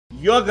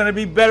you're going to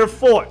be better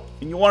for it.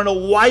 And you want to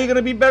know why you're going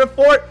to be better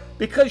for it?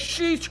 Because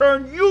she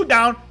turned you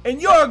down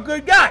and you're a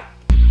good guy.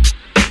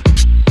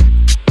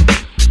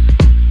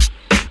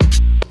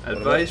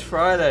 Advice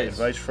Fridays.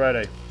 Advice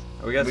Friday.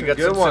 We got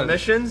some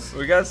submissions.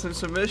 We got some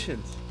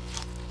submissions.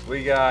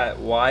 We got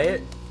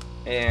Wyatt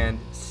and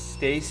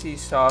Stacy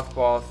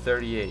Softball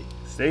 38.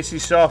 Stacy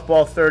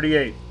Softball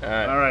 38. All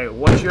right. All right.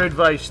 What's your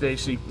advice,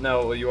 Stacy?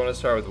 No, well, you want to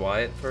start with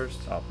Wyatt first?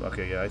 Oh,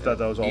 okay. Yeah, I thought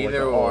that was all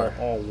Either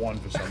all one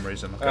for some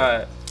reason. Okay. All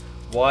right.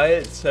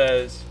 Wyatt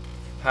says,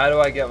 "How do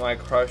I get my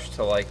crush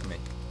to like me?"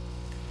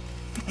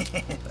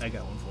 I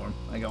got one for him.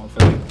 I got one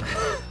for him.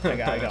 I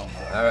got one for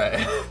him. All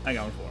right. I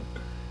got one for him.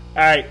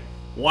 All right,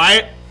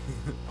 Wyatt.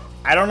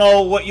 I don't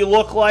know what you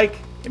look like,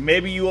 and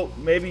maybe you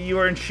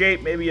are in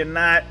shape, maybe you're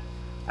not.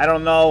 I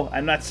don't know.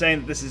 I'm not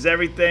saying that this is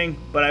everything,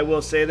 but I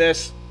will say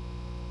this: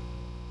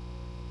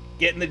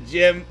 get in the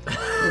gym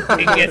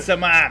and get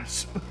some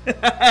abs.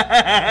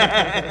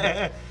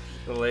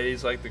 The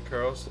ladies like the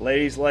curls.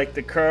 Ladies like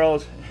the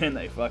curls, and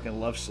they fucking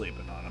love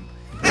sleeping on them.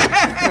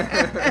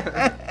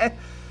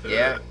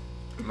 Yeah,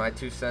 my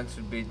 2 cents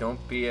would be don't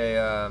be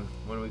a,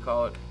 what do we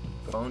call it?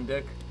 Phone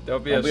dick?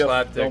 Don't be a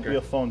slap dicker. Don't be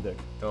a phone dick.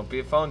 Don't be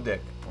a phone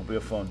dick. Don't be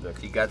a phone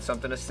dick. You got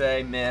something to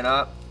say, man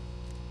up.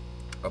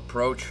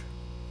 Approach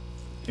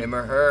him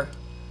or her.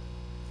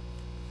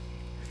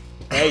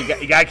 Hey,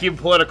 you gotta keep it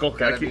political.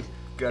 Gotta be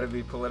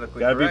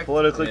politically Gotta correct. be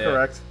politically Yeah.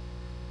 correct.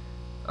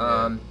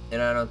 And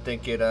I don't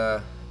think it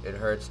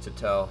hurts to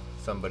tell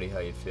somebody how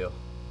you feel.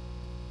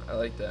 I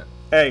like that.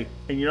 Hey,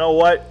 and you know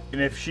what?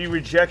 And if she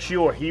rejects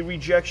you or he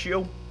rejects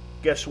you,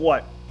 guess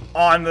what?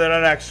 On to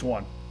the next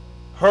one.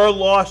 Her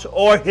loss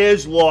or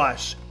his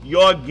loss.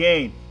 Your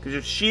gain. Because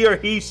if she or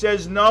he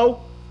says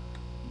no,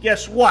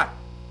 guess what?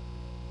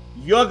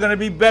 You're going to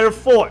be better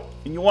for it.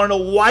 And you want to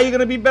know why you're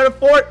going to be better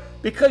for it?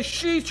 Because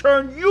she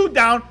turned you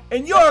down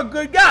and you're a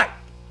good guy.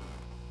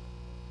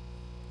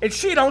 And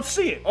she don't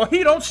see it or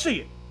he don't see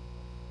it.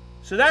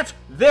 So that's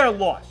their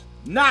loss,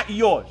 not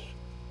yours.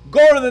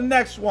 Go to the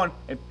next one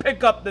and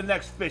pick up the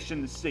next fish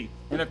in the sea.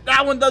 And if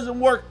that one doesn't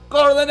work,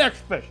 go to the next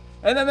fish.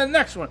 And then the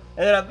next one.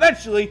 And then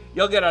eventually,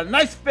 you'll get a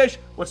nice fish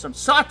with some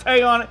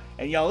satay on it,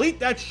 and you'll eat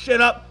that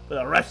shit up for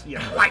the rest of your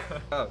life.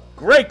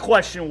 Great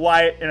question,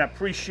 Wyatt, and I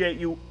appreciate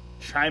you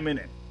chiming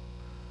in.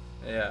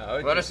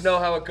 Yeah. Let us know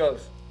how it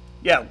goes.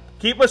 Yeah,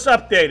 keep us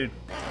updated.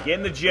 Get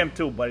in the gym,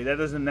 too, buddy. That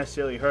doesn't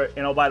necessarily hurt.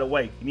 And oh, by the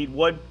way, you need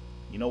wood,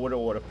 you know where to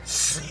order.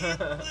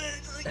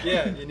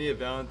 Yeah, you need a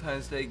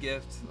Valentine's Day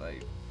gift.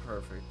 Like,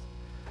 perfect.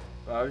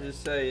 But I would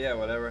just say, yeah,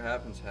 whatever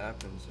happens,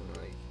 happens.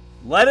 And, like,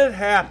 Let it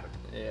happen.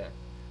 yeah.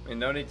 I mean,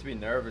 no need to be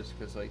nervous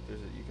because, like,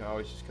 you can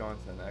always just go on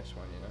to the next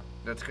one, you know?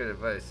 That's good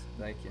advice.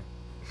 Thank you.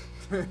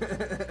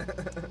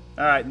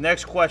 All right,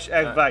 next question.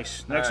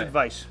 Advice. Next right.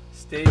 advice.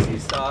 Stacy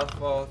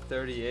Softball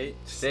 38.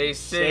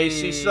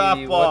 Stacy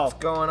Softball. What's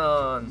going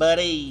on?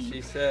 Buddy.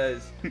 She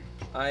says,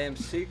 I am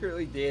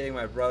secretly dating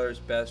my brother's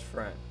best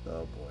friend.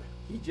 Oh, boy.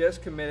 He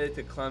just committed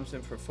to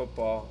Clemson for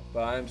football,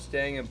 but I am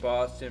staying in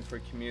Boston for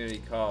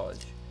community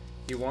college.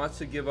 He wants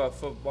to give up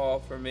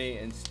football for me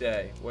and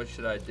stay. What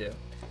should I do?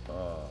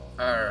 All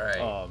right.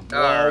 Whoa,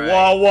 All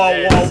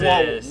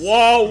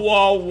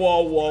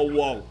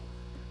whoa.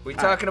 We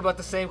talking about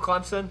the same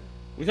Clemson?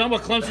 We talking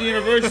about Clemson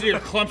University or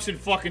Clemson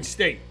fucking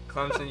State?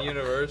 Clemson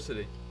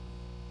University.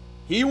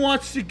 He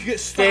wants to stop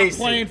Stacy.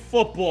 playing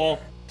football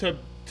to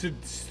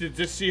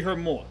see her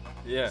more.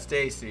 Yeah.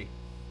 Stacy.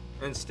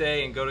 And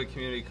stay and go to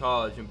community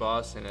college in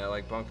Boston at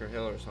like Bunker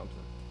Hill or something.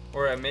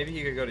 Or maybe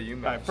he could go to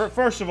UMass. All right,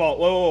 first of all,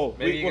 whoa.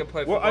 Maybe he could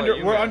play we're football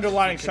at we're UMass.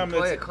 underlining You some can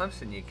of play this. at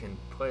Clemson. You can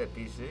play at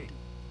BC.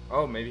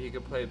 Oh, maybe he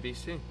could play at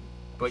BC.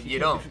 But you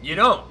don't. You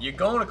don't. You're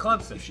going to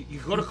Clemson. You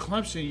go to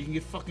Clemson, you can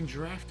get fucking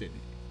drafted.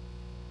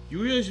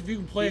 You realize if you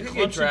can play You at could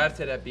get Clemson,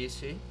 drafted at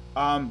BC.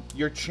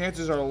 your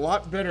chances are a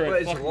lot better But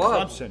at it's fucking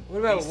love. Clemson. What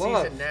about BC's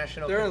love? a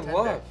national They're in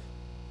contender. love.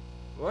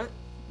 What?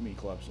 Me,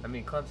 Clemson. I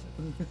mean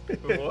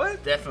Clemson.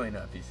 What? Definitely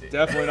not BC.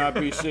 Definitely not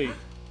BC.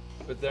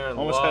 But they're in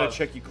Almost love. had to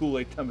check your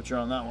Kool-Aid temperature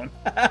on that one.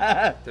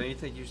 Don't you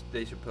think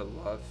they should put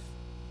love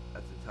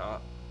at the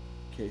top?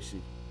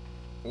 Casey.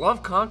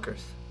 Love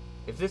conquers.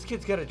 If this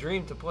kid's got a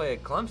dream to play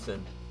at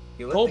Clemson,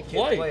 you let Go the kid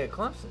play. play at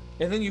Clemson.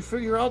 And then you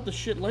figure out the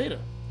shit later.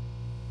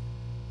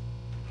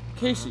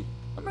 Casey,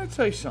 I'm going to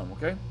tell you something,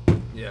 okay?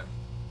 Yeah.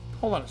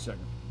 Hold on a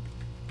second.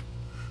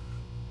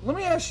 Let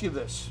me ask you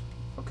this,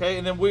 okay?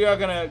 And then we are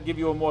going to give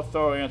you a more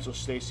thorough answer,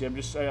 Stacy.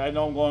 I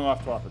know I'm going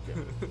off topic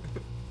here.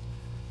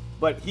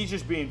 But he's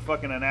just being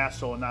fucking an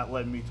asshole and not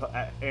letting me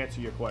answer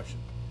your question.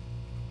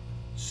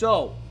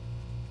 So,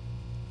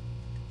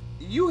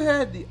 you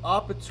had the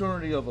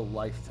opportunity of a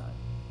lifetime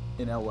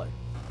in L.A.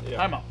 Yeah.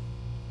 Time out,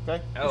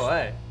 okay?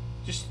 L.A.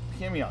 Just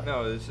hear me out.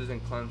 No, this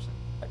isn't Clemson.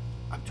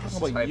 I'm This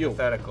talking is about you. I'm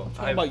hypothetical.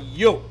 talking about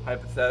you.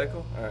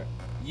 Hypothetical? All right.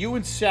 You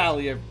and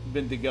Sally have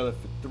been together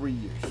for 3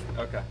 years,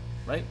 Okay.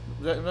 right?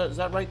 Is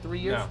that right? 3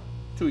 years? No.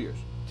 2 years.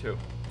 2.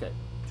 Okay,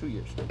 2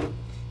 years.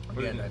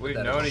 Again, I We've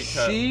did that known as each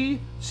other. She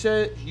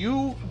said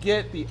you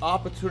get the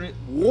opportunity.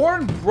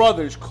 Warren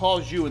Brothers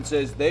calls you and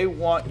says they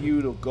want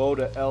you to go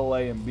to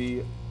LA and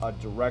be a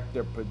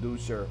director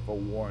producer for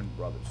Warren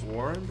Brothers.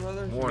 Warren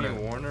Brothers? Warner. You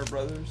mean Warner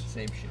Brothers?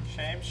 Same shit.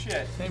 Same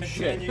shit. Same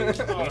Continue shit. your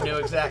story. You knew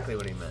exactly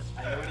what he meant.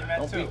 I knew what he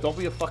meant too. Don't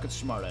be a fucking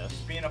smartass. He's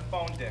being a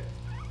phone dick.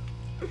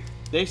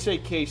 They say,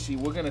 Casey,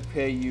 we're gonna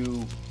pay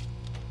you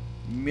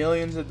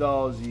millions of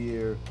dollars a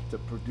year to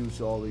produce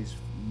all these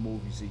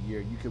movies a year.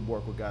 You could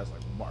work with guys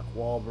like Mark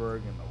Wahlberg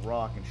and The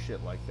Rock and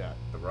shit like that.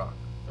 The Rock.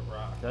 The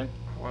Rock. Okay.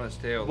 I want to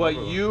stay over. But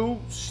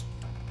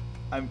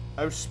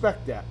I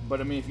respect that. But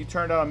I mean, if you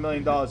turn down $1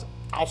 million,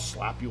 I'll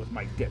slap you with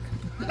my dick.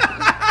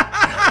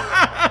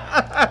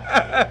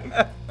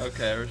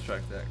 Okay, I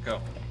respect that.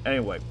 Go.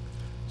 Anyway,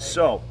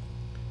 so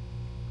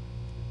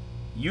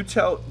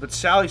but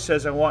Sally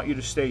says I want you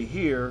to stay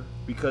here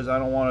because I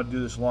don't want to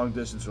do this long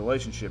distance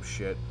relationship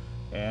shit,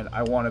 and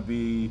I want to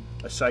be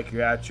a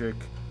psychiatric.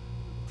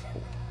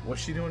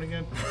 What's she doing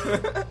again?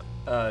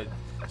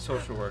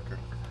 Social worker.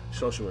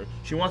 Social worker.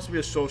 She wants to be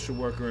a social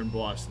worker in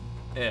Boston.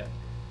 Yeah.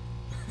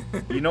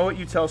 You know what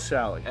you tell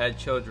Sally? At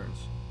Children's.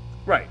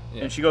 Right.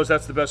 Yeah. And she goes,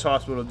 that's the best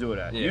hospital to do it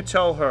at. Yeah. You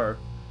tell her,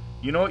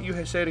 you know what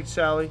you say to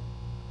Sally?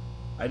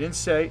 I didn't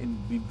say, and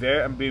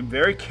I'm being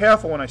very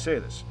careful when I say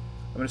this.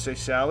 I'm going to say,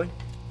 Sally,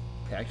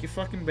 pack your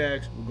fucking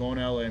bags. We're going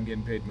to LA. I'm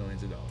getting paid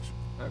millions of dollars.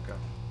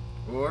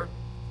 Okay. Or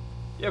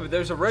Yeah, but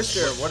there's a risk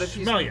there. What if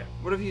he's Smell ya.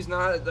 What if he's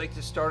not like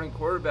the starting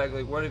quarterback?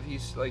 Like, what if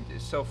he's like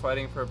still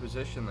fighting for a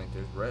position? Like,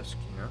 there's risk,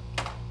 you know.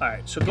 All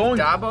right. So going.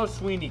 Dabo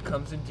Sweeney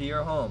comes into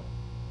your home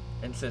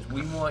and says,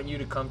 "We want you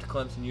to come to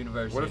Clemson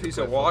University." What if to he's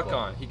play a football."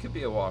 walk-on? He could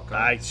be a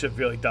walk-on. I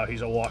severely doubt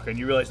he's a walk-in.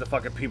 You realize the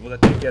fucking people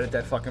that they get at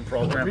that fucking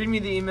program? Read me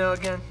the email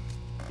again.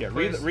 Yeah,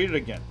 please. read it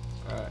again.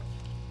 All right.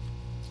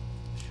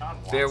 Sean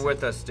Bear Watson.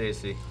 with us,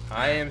 Stacy.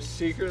 I am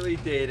secretly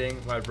dating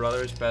my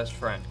brother's best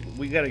friend.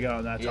 We got to get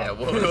on that Yeah, topic.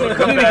 we'll we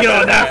come need to back. get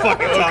on that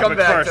fucking We'll come topic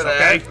back first, to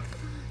that. okay?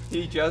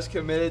 He just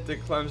committed to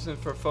Clemson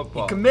for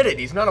football. He committed.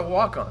 He's not a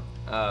walk-on.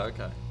 Oh,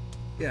 okay.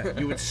 Yeah,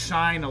 you would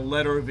sign a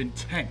letter of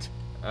intent.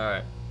 All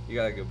right. You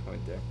got a good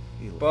point there.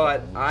 You But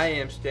fucking I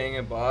am staying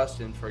in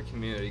Boston for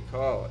community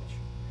college.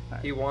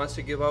 Alright. He wants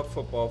to give up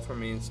football for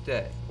me and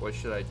stay. What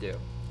should I do?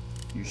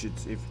 You should.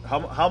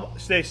 How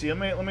Stacy?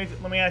 Let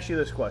me ask you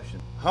this question.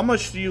 How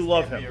much do you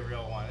love Can't be him? a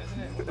real one, isn't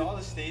it? With all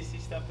the Stacy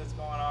stuff that's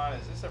going on,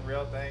 is this a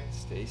real thing?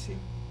 Stacy?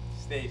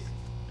 Stacy.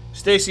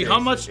 Stacy, how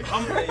much?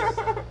 Stacy.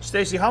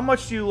 Stacy, how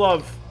much do you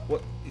love?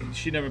 What?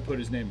 She never put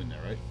his name in there,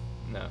 right?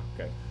 No.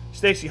 Okay.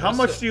 Stacy, how Let's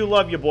much say- do you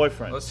love your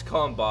boyfriend? Let's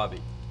call him Bobby.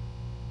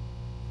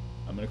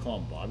 I'm gonna call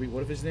him Bobby.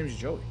 What if his name's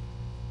Joey?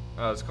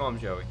 Let's call him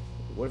Joey.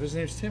 What if his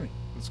name's Timmy?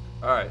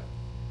 All right.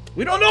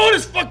 We don't know what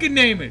his fucking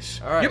name is.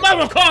 All right. You might as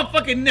well call him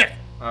fucking Nick.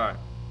 All right.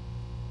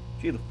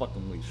 Gee, the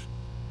fucking lease.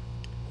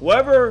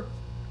 Whoever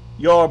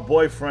your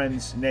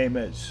boyfriend's name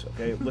is,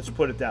 okay, let's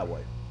put it that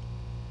way.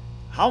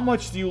 How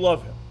much do you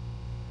love him?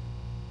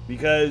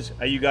 Because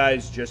are you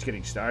guys just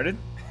getting started?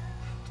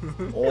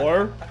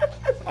 Or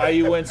are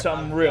you in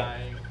something real?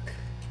 Dying.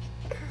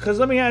 Because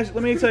let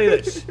me tell you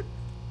this.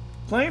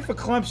 Playing for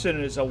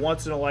Clemson is a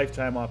once in a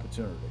lifetime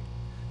opportunity.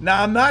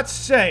 Now I'm not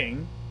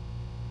saying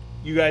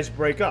you guys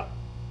break up.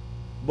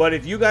 But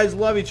if you guys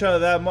love each other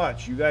that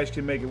much, you guys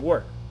can make it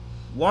work.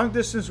 Long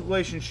distance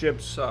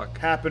relationships Suck.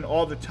 happen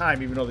all the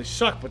time, even though they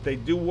suck, but they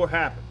do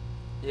happen.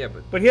 Yeah,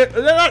 but But here,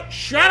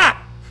 shut up!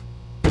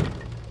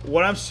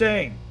 What I'm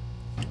saying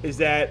is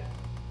that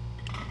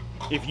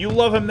if you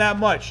love him that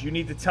much, you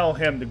need to tell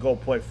him to go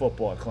play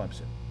football at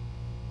Clemson.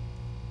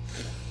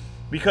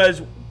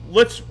 Because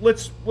let's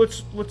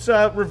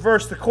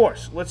reverse the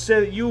course. Let's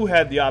say that you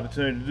had the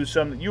opportunity to do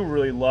something that you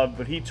really loved,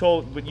 but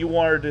you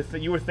wanted to.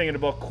 You were thinking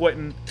about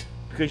quitting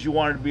because you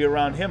wanted to be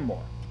around him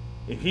more.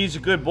 If he's a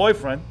good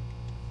boyfriend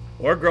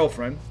or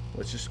girlfriend,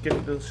 let's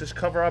just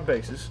cover our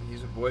bases.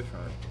 he's a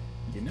boyfriend.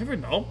 You never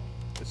know.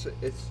 It's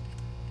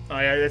Oh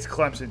yeah, it's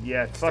Clemson.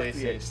 Yeah, fuck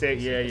Stacy. yeah,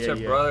 yeah, it's yeah, a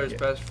yeah, brother's yeah.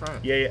 best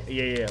friend.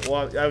 Yeah.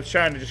 Well, I was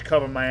trying to just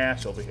cover my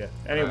ass over here.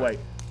 Anyway,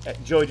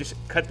 Joey, just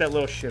cut that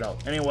little shit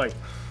out. Anyway,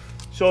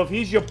 so if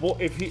he's your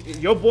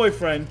your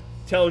boyfriend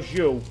tells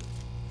you,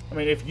 I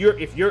mean, if you're,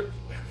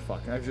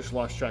 fuck, I've just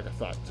lost track of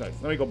thought. Sorry,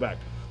 let me go back.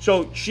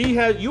 So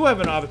you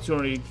have an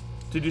opportunity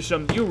to do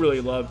something you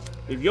really love.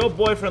 If your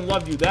boyfriend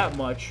loved you that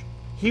much,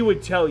 he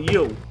would tell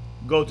you,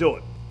 go do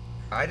it.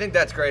 I think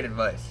that's great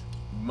advice.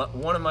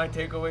 One of my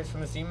takeaways from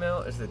this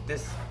email is that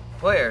this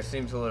player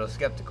seems a little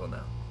skeptical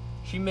now.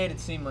 She made it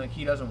seem like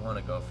he doesn't want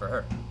to go for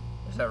her.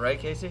 Is that right,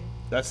 Casey?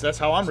 That's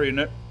how I'm reading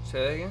it. Say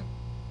that again.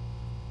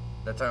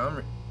 That's how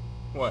I'm.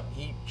 What?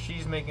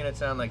 She's making it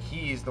sound like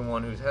he's the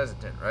one who's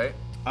hesitant, right?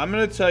 I'm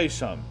gonna tell you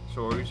something.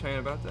 So what were you saying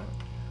about that?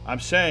 I'm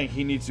saying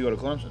he needs to go to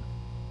Clemson,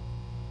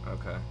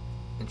 Okay.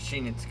 And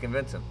she needs to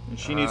convince him. and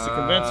she needs to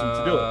convince him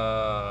to do it.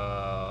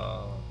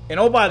 Oh. And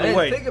oh, by I the didn't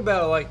way, think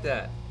about it like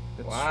that.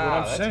 That's Wow, what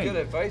I'm that's saying. good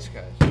advice,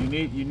 guys.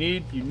 you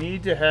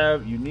need to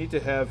have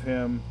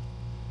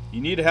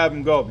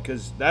him go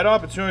because that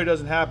opportunity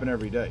doesn't happen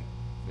every day.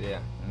 Yeah.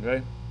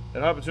 Okay,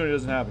 That opportunity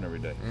doesn't happen every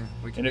day. Yeah,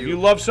 we can And if do- you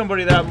love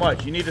somebody that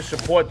much, you need to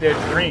support their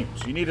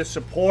dreams. You need to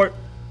support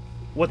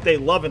what they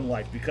love in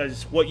life,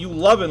 because what you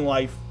love in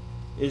life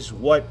is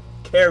what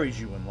carries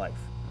you in life.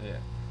 Yeah.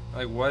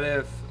 Like, what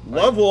if...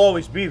 Love will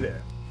always be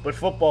there, but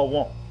football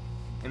won't.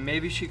 And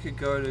maybe she could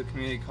go to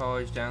community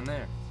college down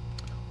there.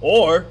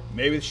 Or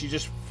maybe she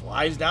just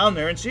flies down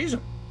there and sees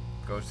him.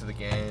 Goes to the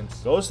games.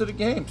 Goes to the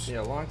games.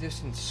 Yeah, long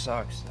distance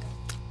sucks.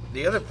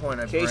 The other point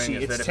I bring Casey,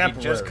 is it's that if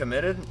temporary. he just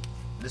committed,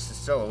 this is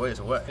still a ways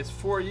away. It's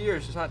 4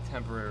 years. It's not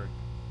temporary.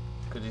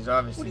 Because he's What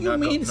obviously do you not,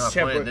 mean it's not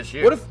temporary? playing this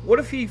year.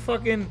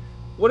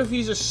 What if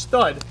he's a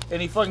stud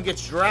and he fucking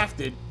gets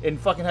drafted and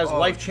fucking has Oh,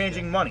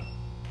 life-changing money?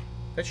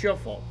 That's your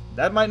fault.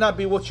 That might not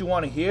be what you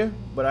want to hear,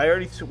 but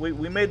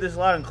we made this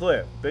loud and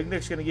clear. Big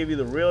Nick's going to give you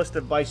the realest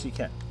advice he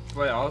can.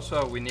 But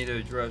also, we need to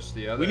address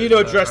the other... We need to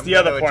address I'm the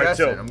gonna other part address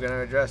too. it. I'm going to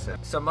address it.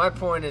 So my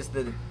point is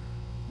that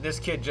this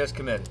kid just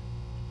committed.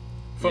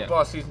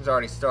 Football season's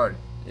already started.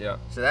 Yeah.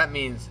 So that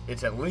means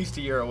it's at least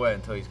a year away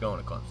until he's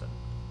going to Clemson.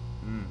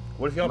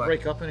 What if y'all My-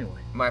 break up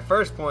anyway? My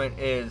first point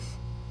is,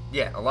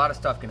 yeah, a lot of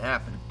stuff can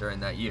happen during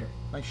that year.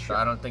 Nice So shot.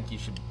 I don't think you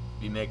should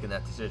be making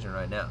that decision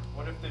right now.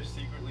 What if they're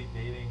secretly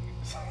dating?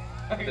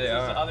 They There's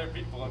are. other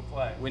people in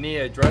play. We need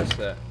to address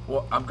that.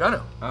 Well, I'm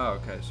gonna, Oh,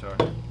 okay. Sorry.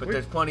 but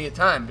there's plenty of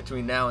time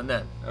between now and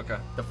then. Okay.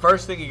 The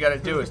first thing you got to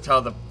do is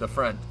tell the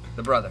friend,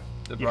 the brother.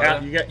 The You, brother?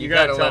 have, you, got, You, you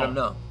got gotta to tell let him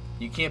know.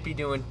 You can't be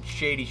doing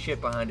shady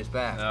shit behind his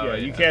back. No. Yeah, Oh,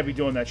 you yeah. can't be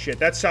doing that shit.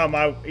 That's how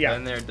my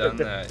Been there, done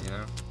that, you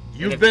know?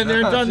 You've been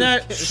there and done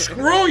that.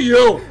 Screw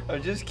you.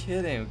 I'm just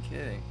kidding. I'm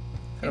kidding.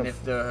 And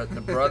if the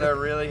brother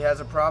really has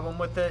a problem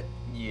with it,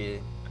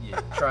 you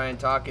try and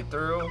talk it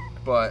through.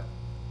 But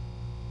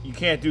You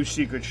can't do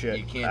secret shit.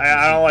 You can't do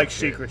I don't like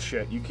secret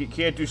secret shit. You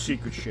can't do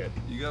secret shit.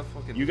 You got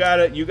fucking... You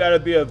gotta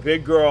be a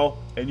big girl,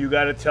 and you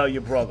gotta tell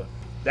your brother.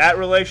 That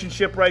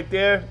relationship right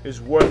there is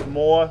worth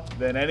more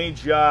than any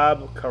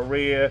job,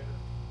 career,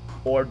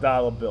 or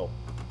dollar bill.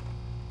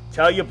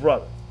 Tell your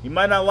brother. He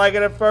might not like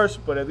it at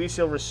first, but at least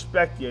he'll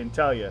respect you and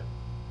tell you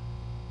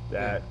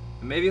that.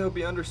 Maybe he'll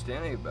be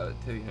understanding about it,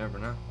 too. You never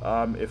know.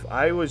 If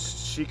I was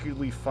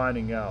secretly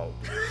finding out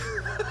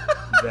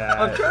I'm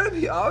that, trying to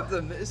be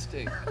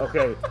optimistic.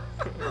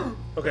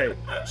 okay,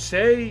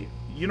 say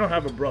you don't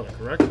have a brother,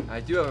 correct? I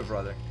do have a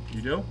brother.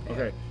 You do?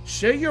 Okay.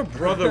 Say your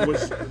brother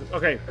was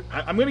okay.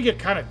 I'm gonna get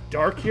kind of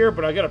dark here,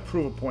 but I gotta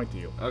prove a point to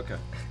you. Okay.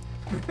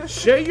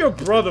 Say your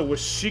brother was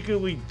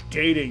secretly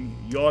dating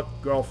your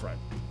girlfriend.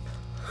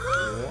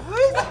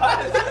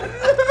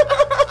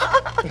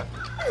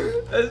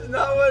 That's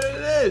not what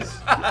it is.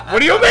 What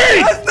do you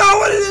mean? That's not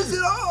what it is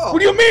at all. What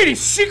do you mean? He's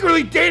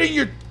secretly dating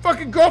your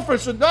fucking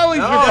girlfriend. So not only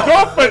is No, your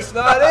girlfriend, that's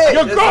not it.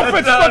 your That's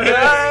girlfriend's not fucking,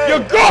 it. your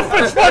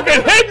girlfriend's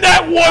fucking hitting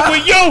that one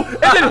with you,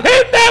 and then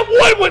hitting that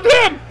one with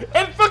him,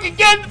 and fucking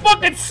getting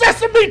fucking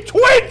Sesame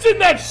Twins in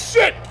that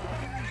shit.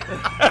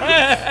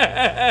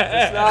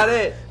 That's not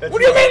it. What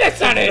do you mean that's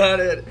not it? not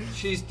it.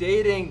 She's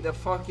dating the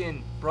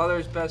fucking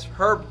brother's best.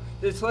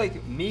 It's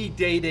like me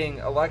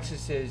dating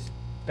Alexis's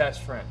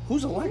best friend.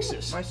 Who's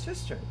Alexis? My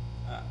sister.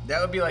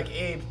 That would be like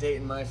Abe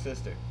dating my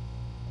sister.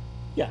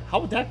 Yeah, how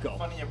would that go?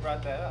 Funny you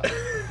brought that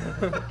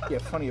up. Yeah,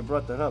 funny you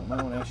brought that up. I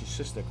want to ask your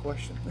sister a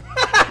question.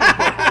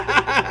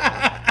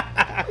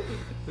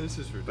 This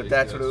is ridiculous. But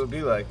that's what it would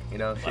be like, you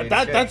know. Shady shit.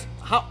 That's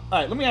how. All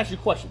right, let me ask you a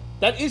question.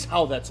 That is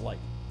how that's like.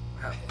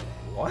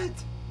 What?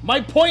 My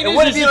point It is,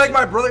 wouldn't is be it's- like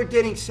my brother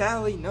dating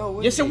Sally.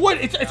 No. Yes, it would.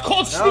 It's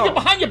called No. sneaking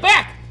behind your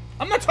back.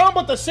 I'm not talking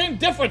about the same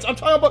difference. I'm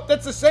talking about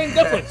that's the same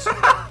difference.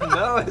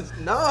 No, it's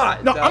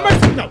not. No,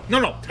 I'm not.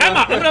 No. Time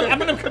out. I'm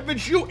gonna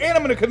convince you, and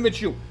I'm gonna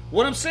convince you.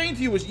 What I'm saying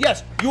to you is,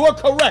 yes, you are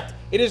correct.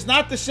 It is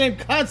not the same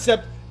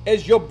concept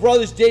as your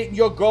brother's dating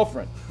your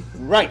girlfriend.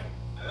 Right.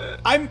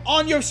 I'm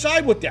on your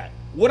side with that.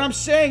 What I'm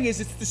saying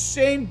is it's the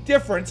same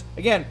difference.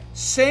 Again,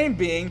 same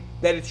being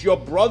that it's your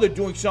brother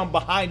doing something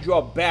behind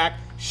your back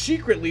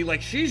secretly,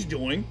 like she's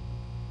doing.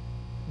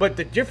 But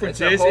the difference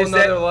It's a is whole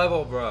that nother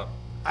level, bro.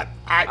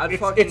 I'd it's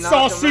fucking it's knock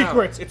all him out.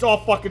 secrets. It's all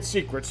fucking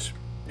secrets.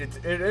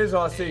 It is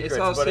all secrets,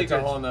 all but it's a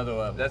secrets. whole nother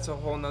level. That's a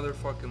whole nother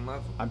fucking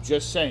level. I'm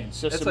just saying.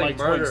 Sister That's like Mike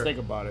twins, murder. think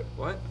about it.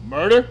 What?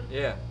 Murder?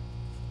 Yeah.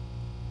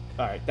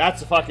 All right, that's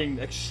the fucking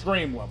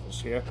extreme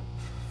levels here.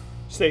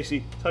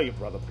 Stacy, tell your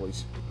brother,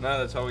 please. No,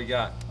 that's all we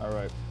got. All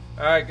right.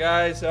 All right,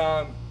 guys.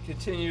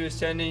 Continue to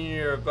send in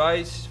your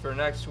advice for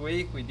next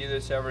week. We do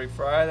this every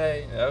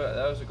Friday.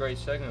 That was a great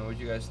segment. What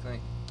do you guys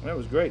think? That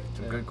was great.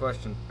 Some good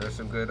question. There's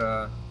some good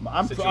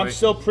I'm situations.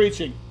 still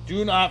preaching.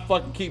 Do not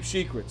fucking keep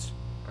secrets.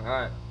 All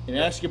right. And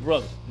ask your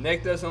brother.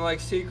 Nick doesn't like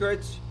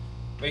secrets.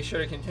 Make sure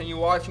to continue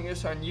watching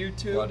us on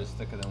YouTube. Blood is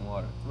thicker than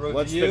water.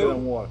 Let's stick it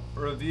in water.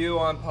 Review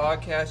on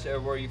podcasts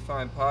everywhere you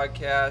find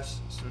podcasts.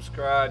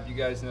 Subscribe. You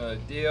guys know the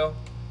deal.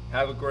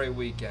 Have a great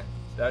weekend.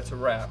 That's a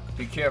wrap.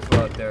 Be careful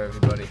out there,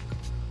 everybody.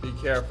 Be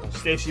careful.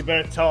 Stacy, you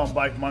better tell him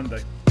by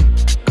Monday.